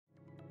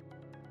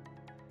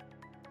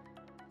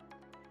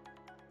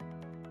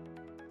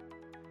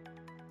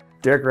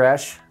Derek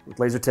Rash with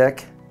Laser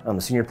Tech. I'm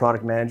the Senior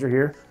Product Manager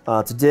here.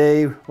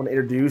 Today, I want to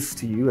introduce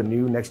to you a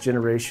new next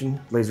generation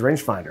laser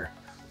rangefinder.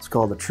 It's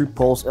called the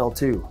TruPulse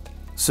L2.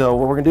 So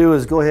what we're gonna do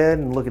is go ahead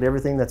and look at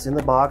everything that's in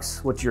the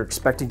box, what you're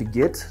expecting to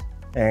get,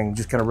 and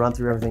just kind of run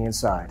through everything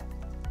inside.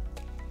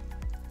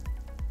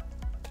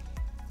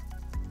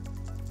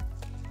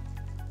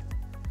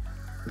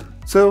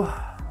 So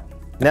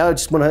now I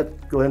just want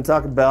to go ahead and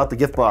talk about the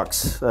gift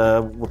box,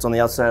 what's on the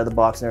outside of the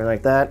box and everything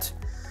like that.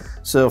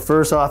 So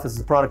first off is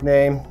the product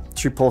name,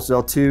 TruPulse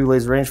L2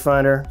 laser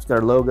rangefinder. It's got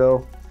our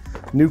logo,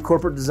 new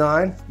corporate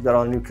design. We've got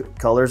all the new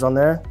colors on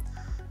there.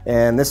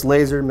 And this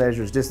laser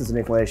measures distance and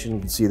inclination. You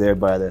can see there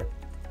by the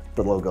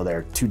logo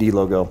there, 2D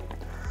logo.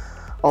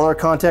 All our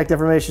contact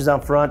information is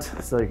out front,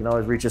 so you can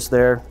always reach us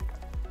there.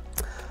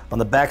 On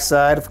the back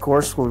side, of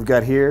course, what we've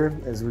got here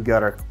is we've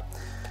got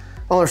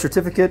all our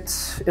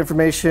certificate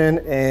information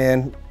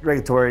and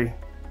regulatory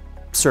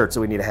certs that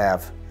we need to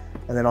have.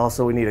 And then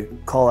also we need to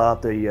call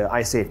out the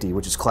eye safety,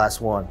 which is class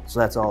 1. So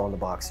that's all in the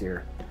box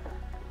here.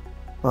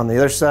 On the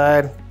other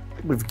side,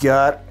 we've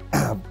got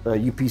a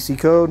UPC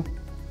code.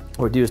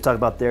 What we do is talk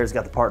about there, it's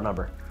got the part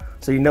number.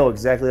 So you know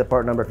exactly the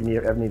part number if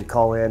you ever need to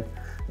call in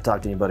and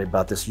talk to anybody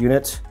about this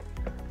unit.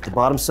 The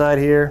bottom side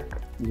here,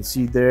 you can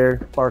see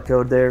there,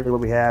 barcode there,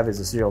 what we have is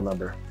a serial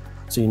number.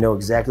 So you know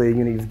exactly the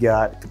unit you've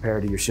got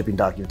compared to your shipping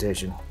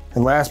documentation.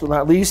 And last but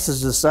not least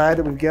is the side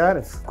that we've got,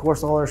 of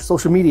course, all our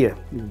social media.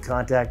 You can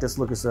contact us,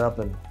 look us up,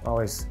 and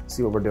always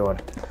see what we're doing.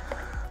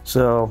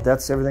 So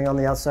that's everything on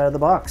the outside of the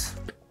box.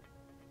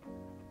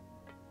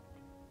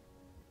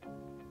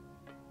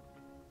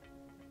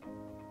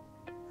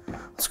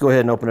 Let's go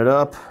ahead and open it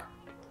up.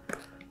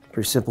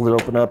 Pretty simple to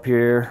open up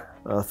here.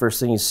 First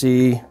thing you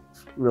see,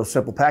 real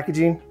simple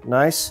packaging,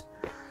 nice.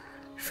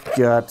 We've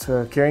got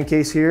a carrying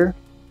case here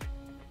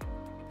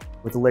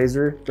with the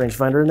laser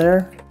rangefinder in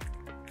there.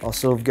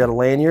 Also, we've got a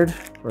lanyard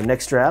or neck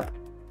strap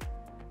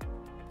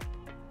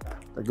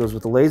that goes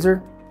with the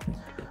laser.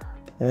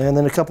 And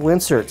then a couple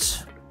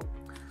inserts.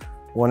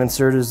 One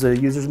insert is the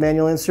user's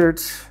manual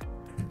insert,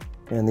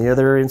 and the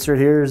other insert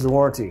here is the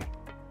warranty.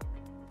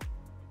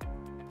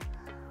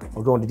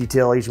 We'll go into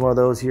detail each one of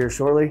those here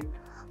shortly,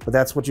 but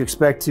that's what you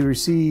expect to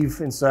receive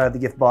inside the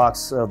gift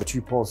box of the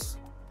TruPulse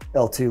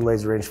L2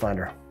 laser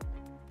rangefinder.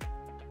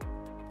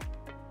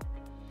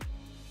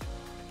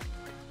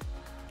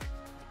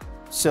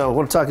 So I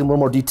want to talk in a little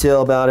more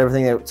detail about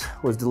everything that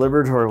was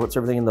delivered, or what's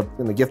everything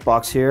in the gift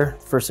box here.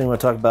 First thing I want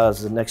to talk about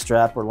is the neck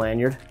strap or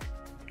lanyard.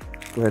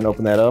 Go ahead and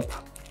open that up.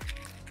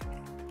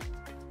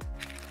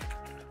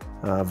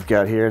 We've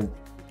got here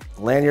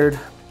the lanyard,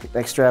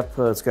 neck strap.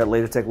 It's got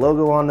Laser Tech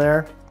logo on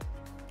there.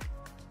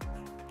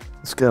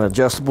 It's got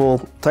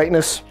adjustable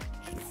tightness.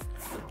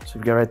 So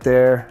we've got right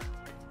there.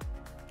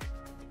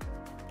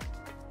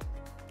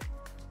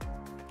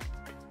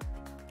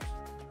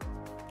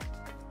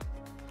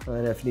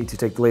 And if you need to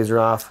take the laser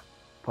off,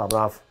 pop it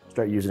off,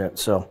 start using it.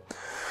 So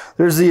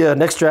there's the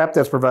neck strap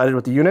that's provided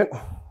with the unit.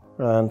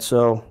 And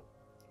so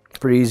it's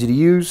pretty easy to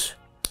use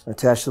and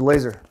attach to the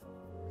laser.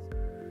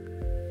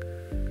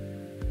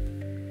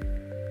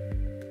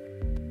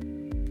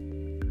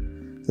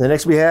 The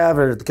next we have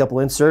are a couple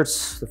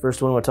inserts. The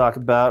first one we'll talk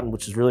about,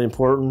 which is really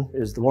important,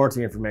 is the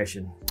warranty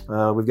information.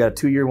 We've got a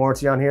 2-year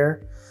warranty on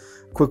here.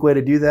 A quick way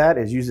to do that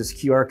is use this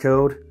QR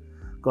code.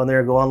 Go on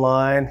there, go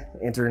online,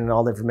 enter in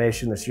all the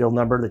information, the serial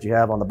number that you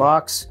have on the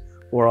box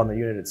or on the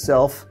unit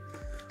itself,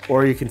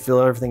 or you can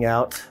fill everything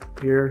out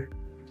here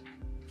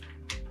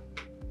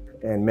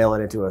and mail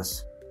it into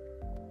us.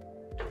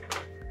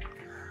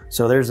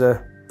 So there's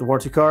the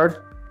warranty card.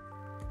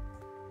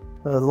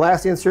 The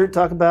last insert to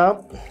talk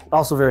about,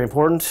 also very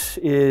important,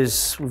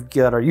 is we've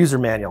got our user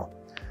manual.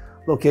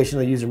 Location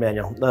of the user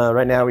manual.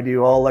 Right now we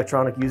do all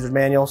electronic user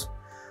manuals.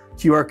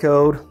 QR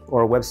code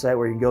or a website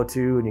where you can go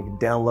to and you can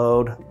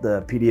download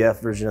the PDF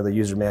version of the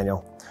user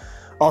manual.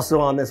 Also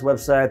on this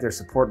website, there's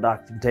support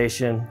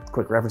documentation,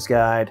 quick reference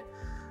guide,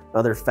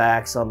 other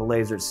facts on the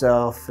laser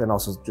itself, and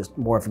also just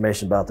more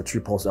information about the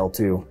TruPulse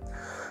L2.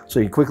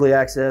 So you can quickly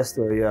access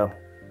the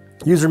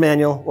user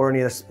manual or any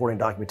other supporting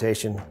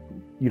documentation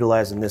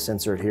utilizing this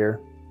insert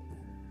here.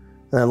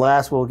 And then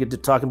last, we'll get to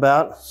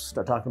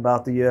start talking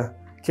about the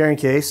carrying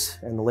case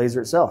and the laser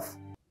itself.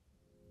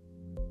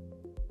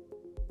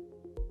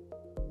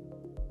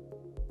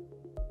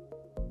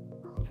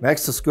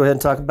 Next, let's go ahead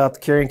and talk about the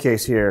carrying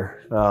case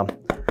here.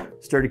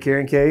 Sturdy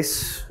carrying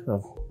case,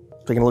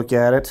 taking a look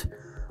at it.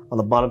 On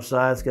the bottom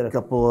side, it's got a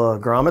couple of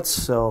grommets,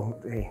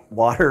 so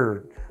water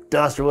or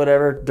dust or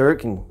whatever, dirt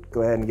can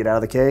go ahead and get out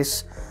of the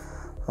case.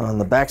 On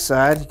the back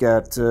side, you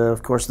got,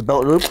 of course, the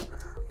belt loop.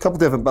 A couple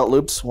different belt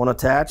loops, one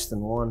attached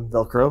and one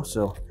Velcro,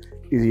 so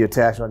easy to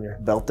attach on your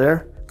belt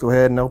there. Go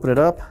ahead and open it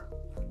up.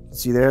 You can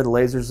see there, the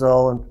laser's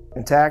all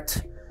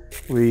intact.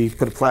 We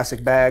put a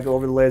plastic bag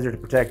over the laser to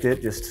protect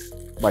it just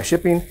by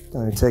shipping.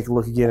 And we take a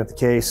look again at the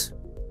case.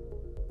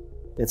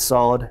 It's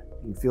solid,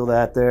 you can feel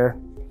that there.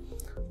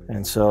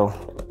 And so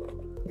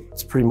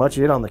that's pretty much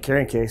it on the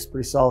carrying case,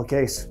 pretty solid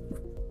case.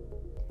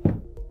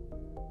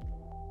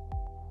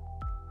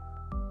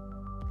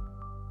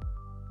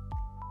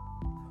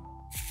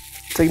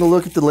 Taking a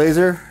look at the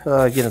laser,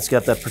 again, it's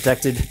got that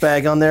protected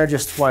bag on there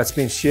just while it's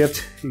being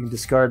shipped. You can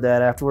discard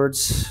that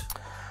afterwards.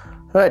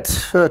 All right,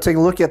 taking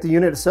a look at the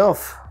unit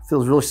itself.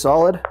 Feels really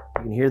solid.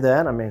 You can hear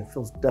that. I mean, it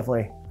feels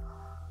definitely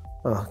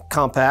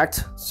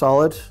compact,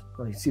 solid.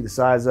 You can see the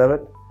size of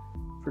it.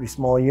 Pretty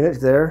small unit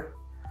there.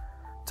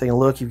 Taking a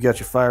look, you've got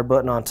your fire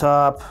button on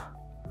top,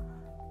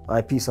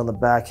 eyepiece on the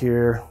back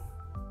here,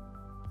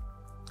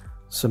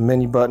 some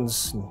menu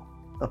buttons, and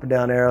up and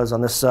down arrows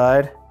on this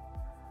side.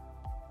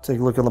 Take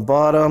a look on the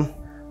bottom.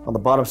 On the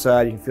bottom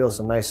side, you can feel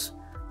some nice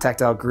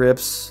tactile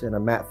grips and a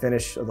matte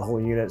finish of the whole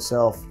unit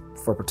itself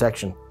for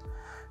protection.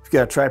 You've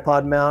got a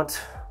tripod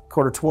mount,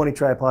 1/4-20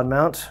 tripod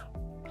mount.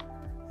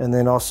 And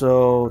then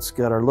also it's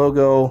got our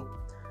logo,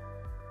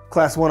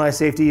 Class 1 eye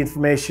safety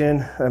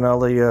information, and all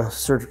the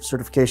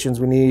certifications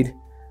we need.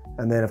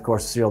 And then of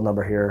course the serial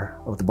number here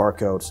with the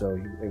barcode, so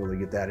you're able to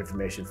get that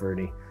information for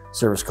any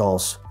service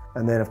calls.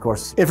 And then of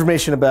course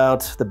information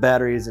about the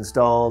batteries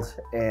installed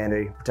and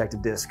a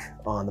protective disc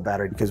on the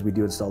battery, because we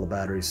do install the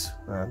batteries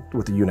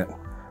with the unit.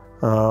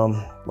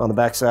 On the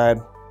back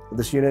side of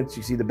this unit,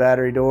 you see the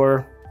battery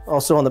door.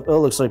 Also on the, oh,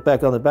 looks like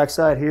back on the back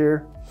side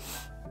here,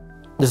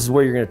 this is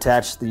where you're going to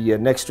attach the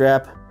neck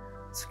strap.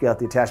 It's got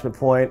the attachment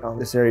point on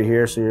this area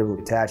here, so you're able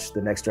to attach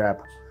the neck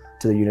strap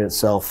to the unit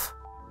itself.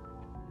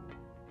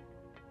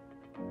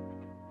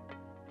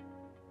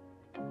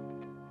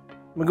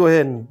 I'm gonna go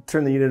ahead and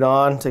turn the unit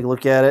on, take a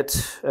look at it.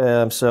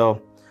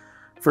 So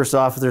first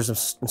off, there's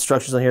some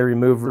instructions on here.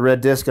 Remove the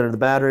red disc under the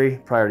battery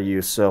prior to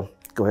use. So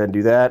go ahead and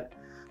do that.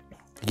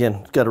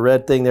 Again, got a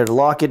red thing there to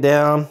lock it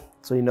down,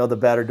 so you know the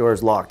battery door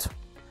is locked.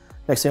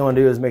 Next thing I want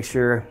to do is make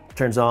sure it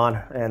turns on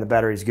and the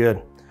battery's good.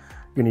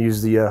 You're gonna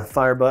use the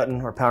fire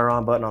button or power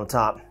on button on the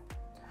top.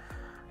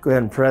 Go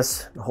ahead and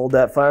press and hold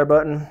that fire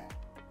button,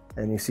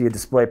 and you see a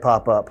display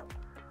pop up.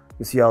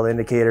 You see all the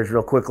indicators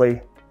real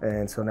quickly.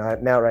 And so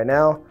right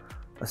now,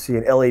 I see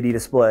an LED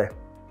display.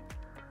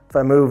 If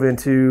I move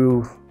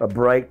into a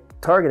bright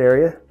target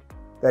area,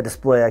 that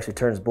display actually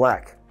turns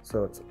black.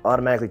 So it's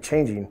automatically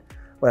changing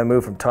when I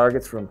move from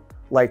targets from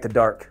light to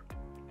dark.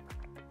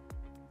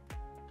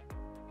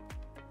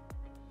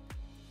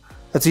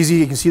 That's easy.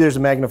 You can see there's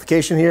a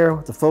magnification here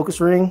with the focus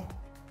ring.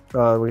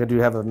 We're going to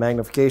have a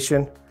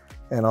magnification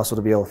and also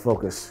to be able to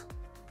focus.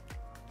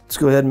 Let's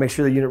go ahead and make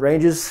sure the unit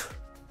ranges.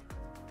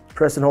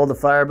 Press and hold the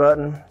fire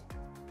button,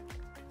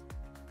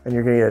 and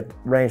you're going to get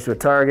range to a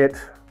target.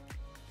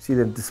 See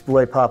the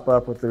display pop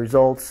up with the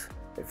results.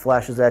 It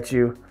flashes at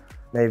you.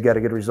 Now you've got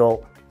a good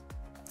result.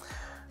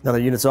 Now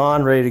the unit's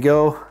on, ready to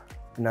go,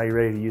 and now you're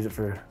ready to use it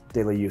for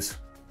daily use.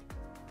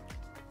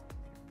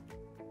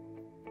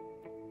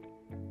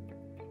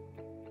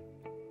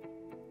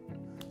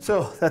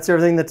 So that's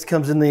everything that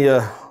comes in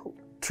the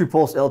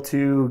TruPulse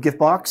L2 gift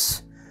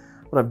box.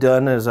 What I've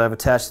done is I've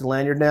attached the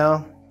lanyard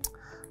now.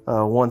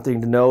 One thing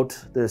to note,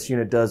 this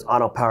unit does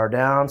auto power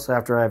down, so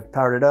after I've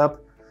powered it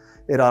up,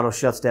 it auto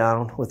shuts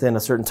down within a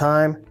certain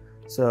time,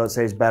 so it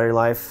saves battery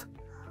life.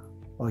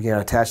 Again,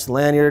 attach the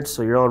lanyard,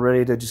 so you're all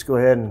ready to just go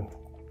ahead and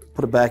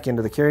put it back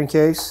into the carrying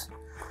case.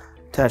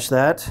 Attach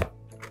that,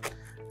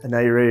 and now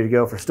you're ready to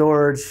go for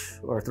storage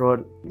or throw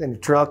it in your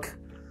truck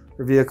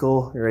or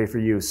vehicle. You're ready for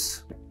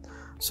use.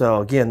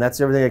 So again,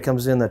 that's everything that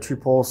comes in the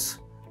TruPulse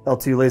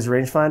L2 laser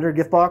rangefinder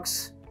gift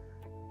box.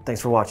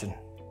 Thanks for watching.